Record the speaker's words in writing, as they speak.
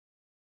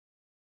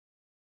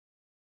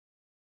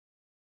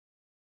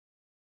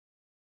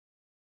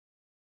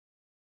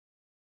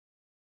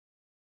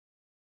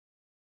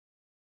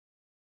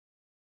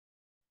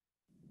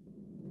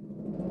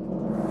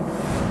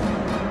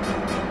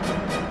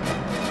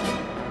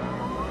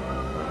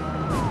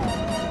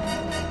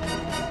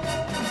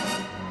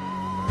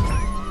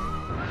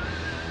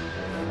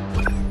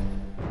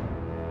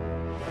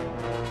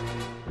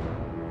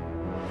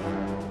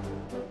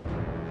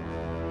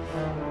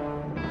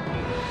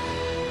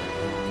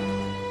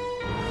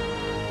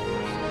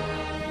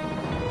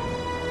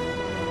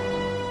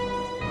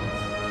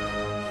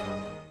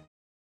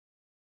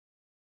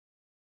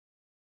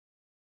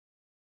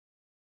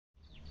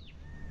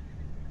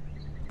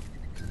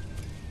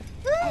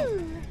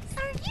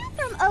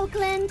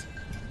Oakland.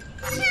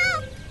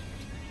 Help!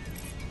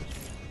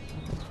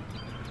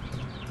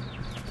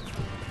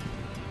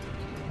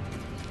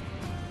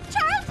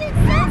 Charlton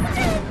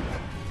Sexton!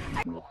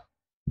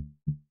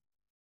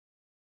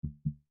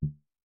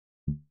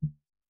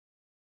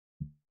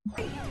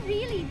 Are you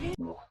really there?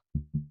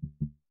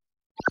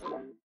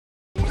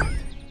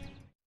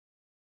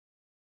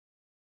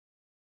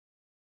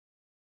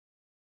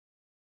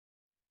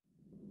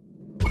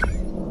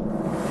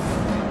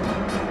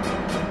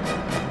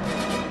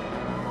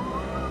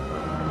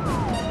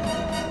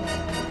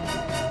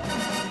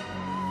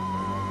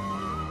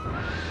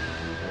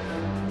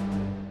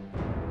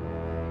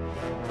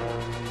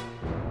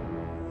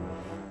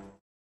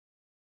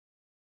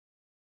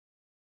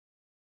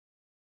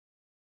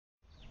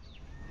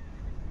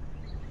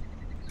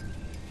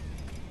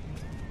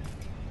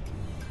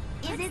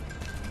 Is it?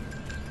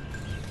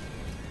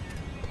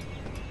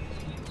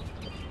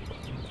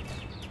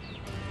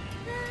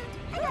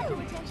 I got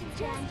your attention,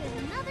 Jan.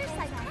 There's another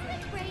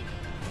psychotic break.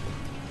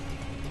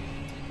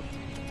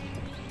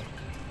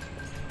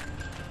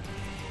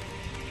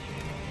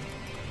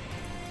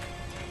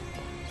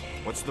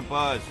 What's the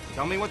buzz?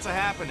 Tell me what's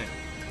happening.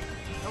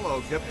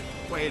 Hello, Kip.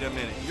 Wait a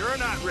minute. You're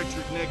not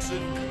Richard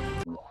Nixon.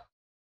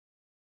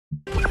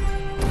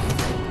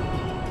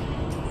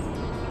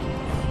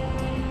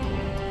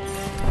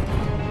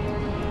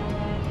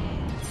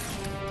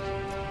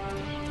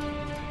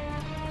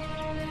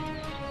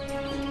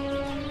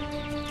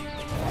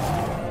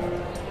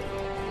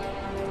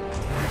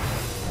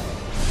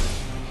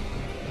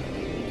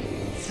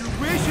 Your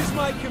wish is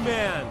my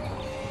command.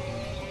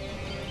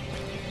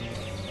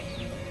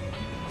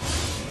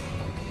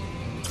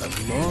 A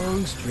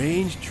long,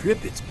 strange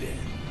trip it's been.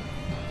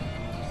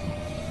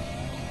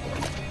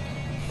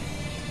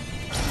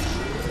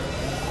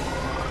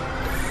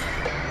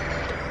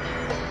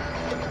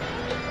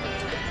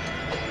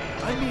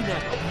 I mean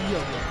that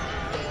real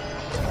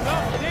one.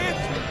 Not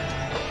dancing!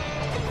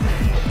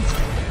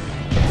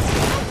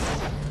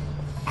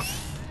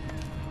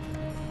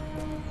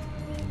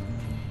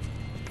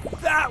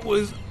 That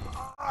was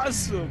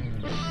awesome!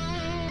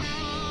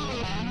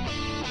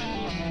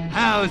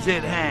 How's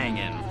it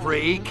hanging,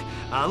 freak?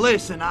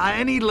 Listen,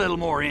 I need a little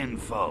more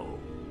info.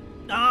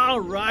 All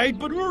right,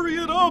 but hurry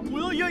it up,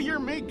 will you? You're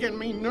making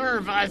me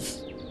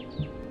nervous.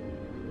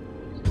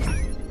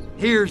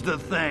 Here's the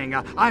thing.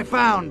 I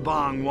found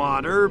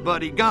Bongwater,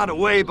 but he got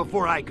away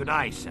before I could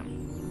ice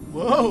him.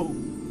 Whoa.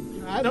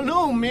 I don't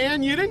know,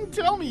 man. You didn't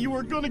tell me you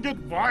were gonna get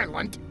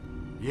violent.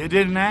 You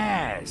didn't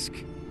ask.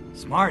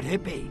 Smart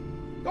hippie.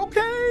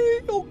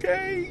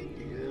 Okay.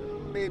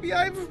 Maybe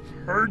I've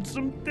heard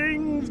some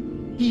things.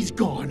 He's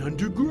gone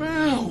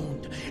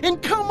underground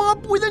and come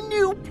up with a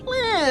new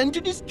plan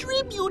to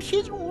distribute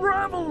his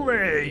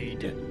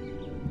Revelade.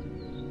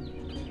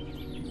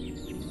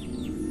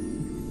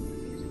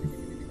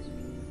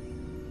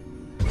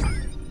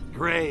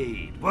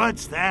 Great.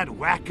 What's that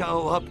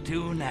wacko up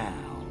to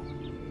now?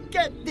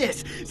 Get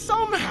this.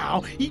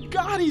 Somehow he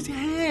got his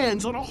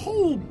hands on a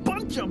whole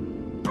bunch of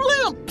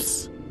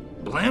blimps.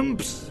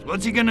 Blimps?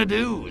 What's he gonna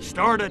do?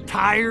 Start a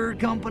tire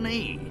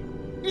company?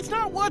 It's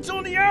not what's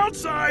on the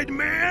outside,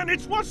 man.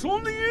 It's what's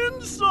on the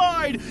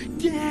inside.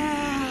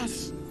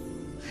 Gas.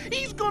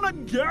 He's gonna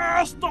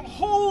gas the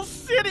whole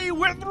city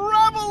with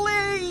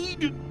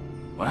Revelade.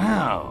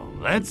 Wow,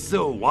 that's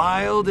so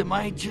wild it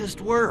might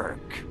just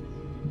work.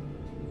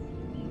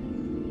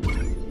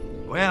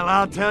 Well,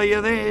 I'll tell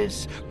you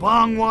this.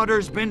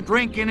 Bongwater's been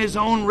drinking his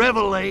own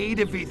Revelade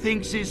if he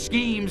thinks his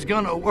scheme's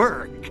gonna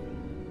work.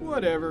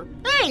 Whatever.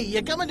 Hey,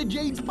 you coming to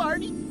Jade's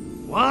party?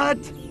 What?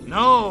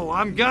 No,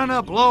 I'm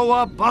gonna blow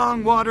up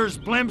Bongwater's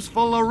blimps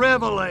full of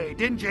Revelade.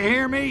 Didn't you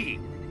hear me?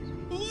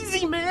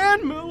 Easy,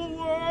 man.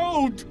 Mellow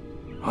out.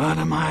 What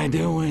am I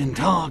doing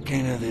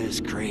talking to this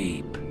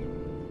creep?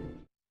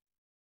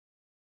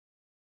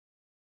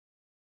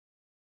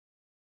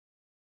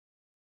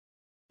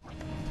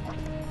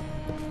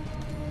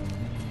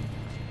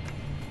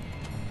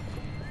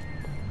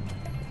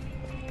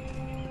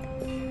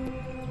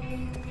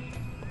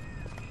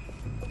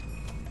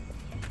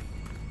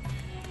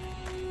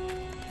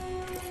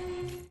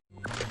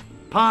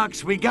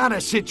 Pox, we got a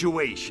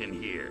situation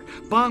here.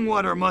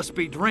 Bongwater must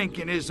be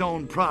drinking his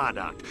own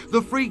product.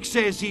 The freak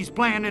says he's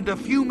planning to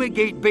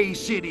fumigate Bay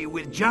City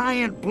with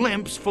giant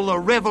blimps full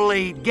of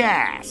Revelade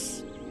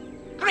gas.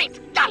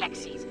 Great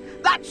galaxies!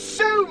 That's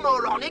so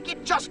moronic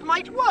it just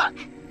might work!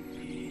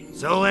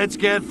 So let's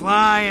get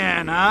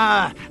flying,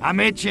 huh? I'm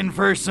itching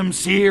for some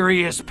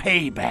serious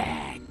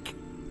payback.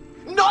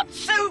 Not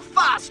so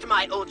fast,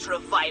 my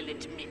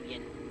ultra-violent minion.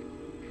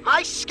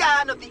 My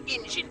scan of the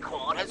engine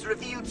core has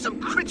revealed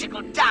some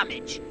critical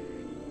damage.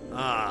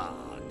 Ah,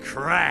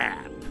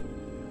 crap.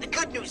 The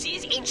good news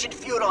is ancient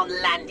Furon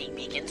landing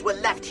beacons were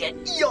left here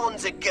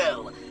eons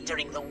ago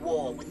during the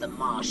war with the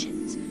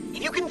Martians.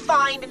 If you can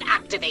find and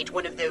activate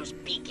one of those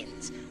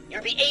beacons,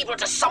 you'll be able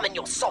to summon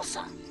your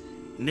saucer.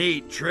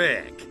 Neat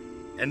trick.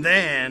 And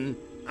then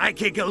I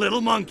kick a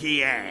little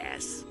monkey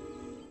ass.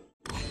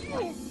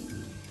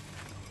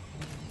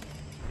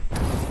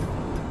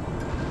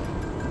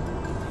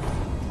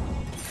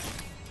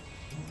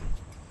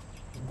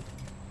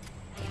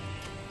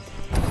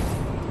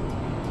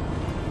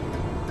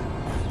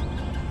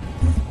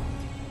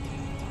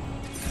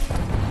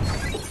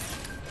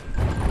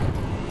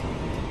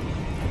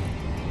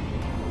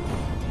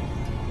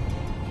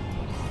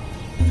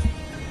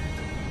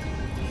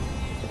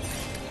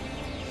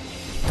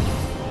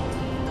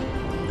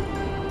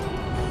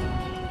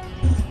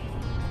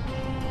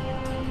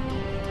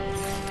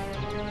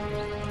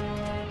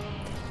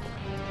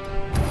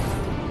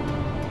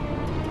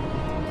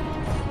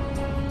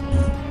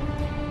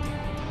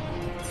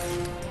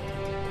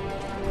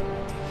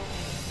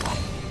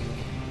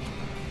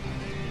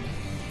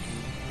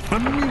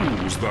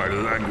 thy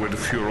languid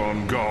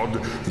Furon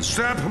god,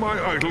 zap my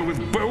idol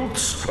with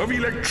bolts of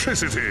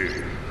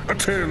electricity.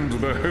 Attend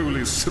the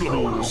holy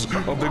syllables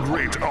of the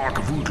great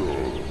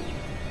Archvoodle.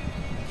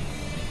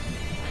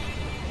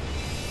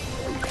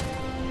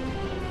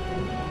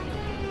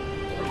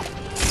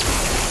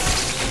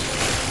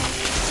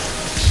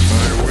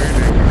 My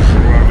waiting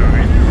shroud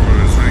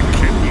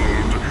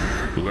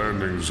rekindled.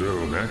 Landing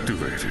zone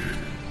activated.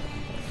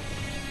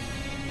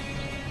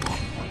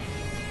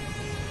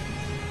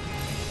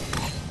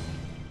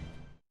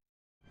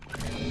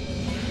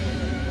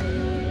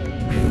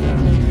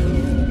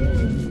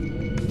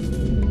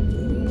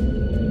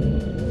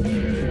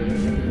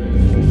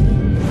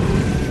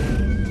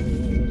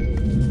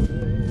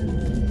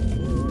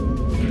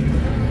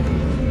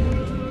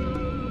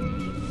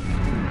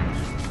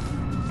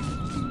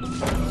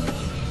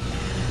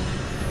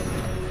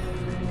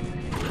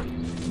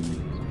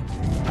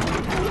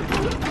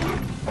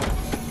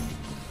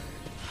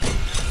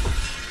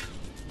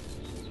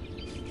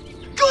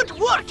 Good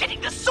work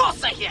getting the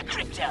saucer here,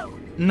 Crypto!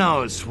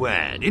 No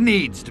sweat. It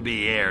needs to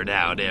be aired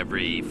out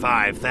every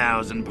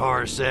 5,000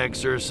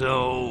 parsecs or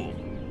so.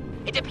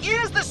 It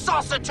appears the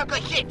saucer took a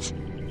hit.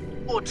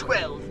 Or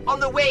 12, on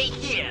the way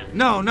here.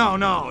 No,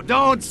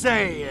 don't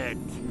say it.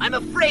 I'm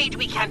afraid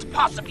we can't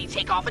possibly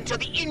take off until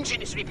the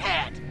engine is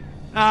repaired.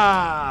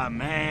 Ah,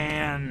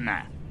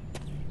 man.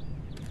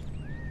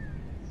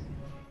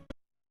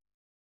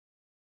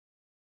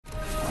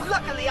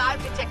 Luckily,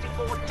 I've detected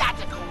 4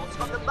 data calls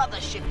from the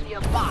mothership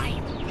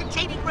nearby,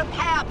 containing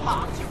repair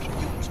parts you can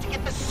use to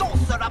get the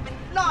saucer up and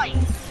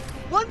flying.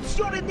 Once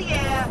you're in the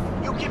air,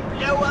 you can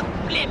blow up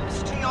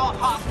blimps to your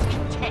heart's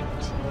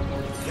content.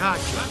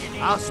 Gotcha.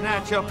 I'll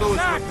snatch up those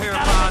repair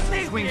pods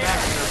and swing back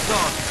to the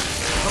saucer.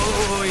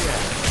 Oh,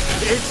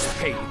 yeah. It's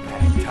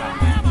payback time.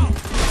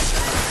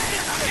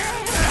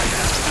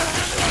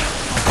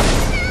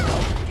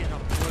 Get a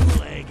blue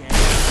leg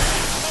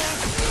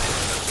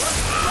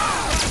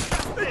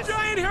The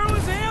giant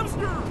hairless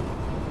hamster!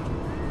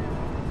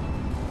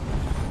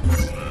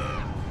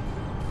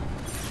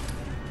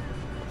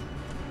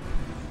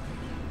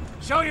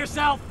 Show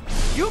yourself!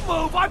 You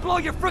move, I blow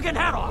your friggin'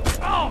 head off!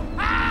 Oh!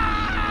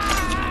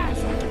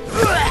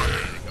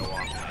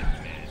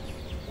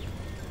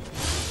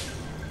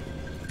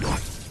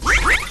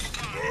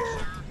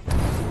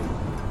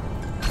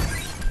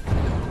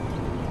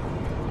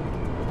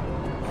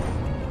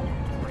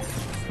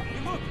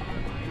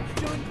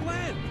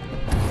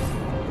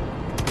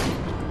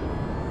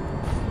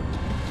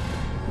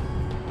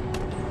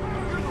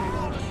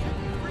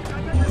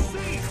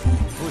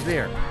 Who's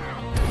there?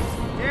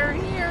 They're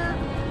here!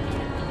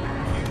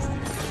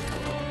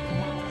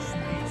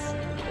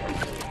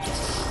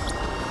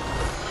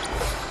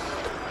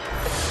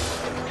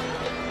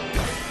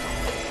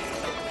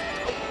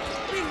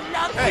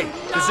 Hey,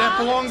 does that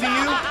belong to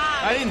you?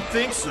 I didn't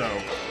think so.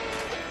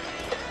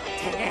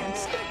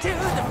 Dance to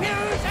the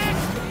music!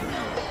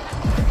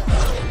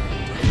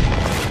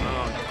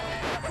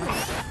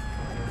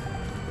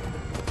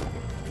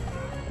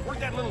 Where'd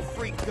that little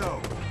freak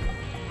go?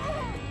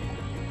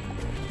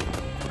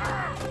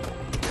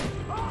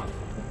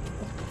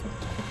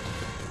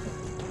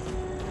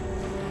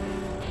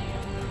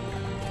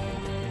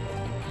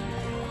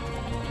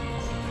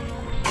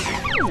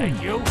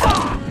 Thank you.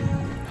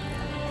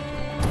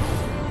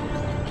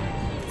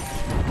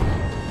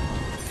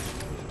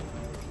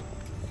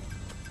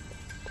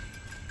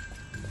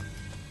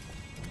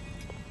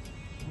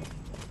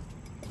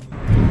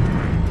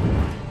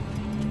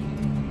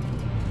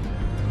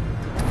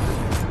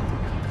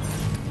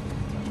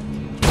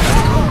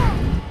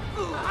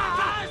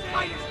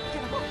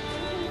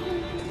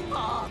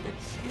 Oh, the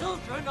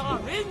children are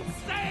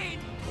insane!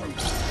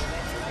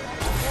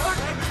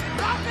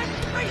 Rocket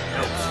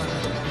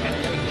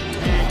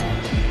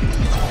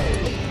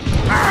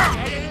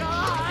Get it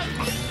on!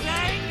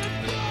 Dang it!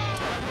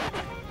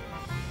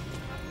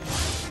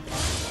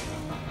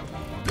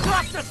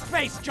 Drop the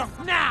space junk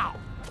now!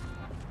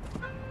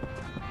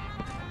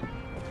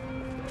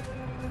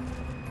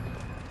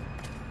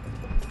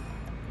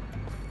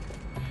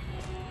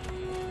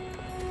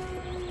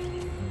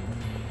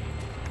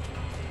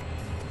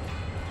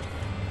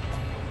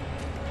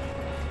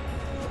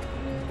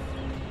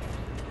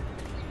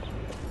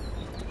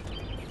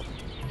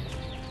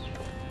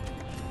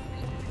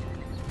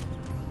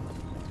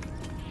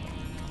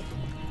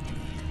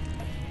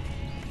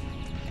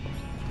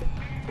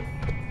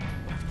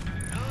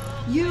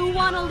 You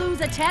wanna lose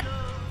a tech?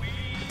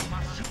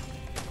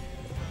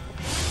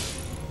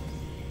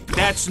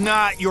 That's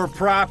not your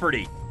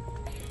property.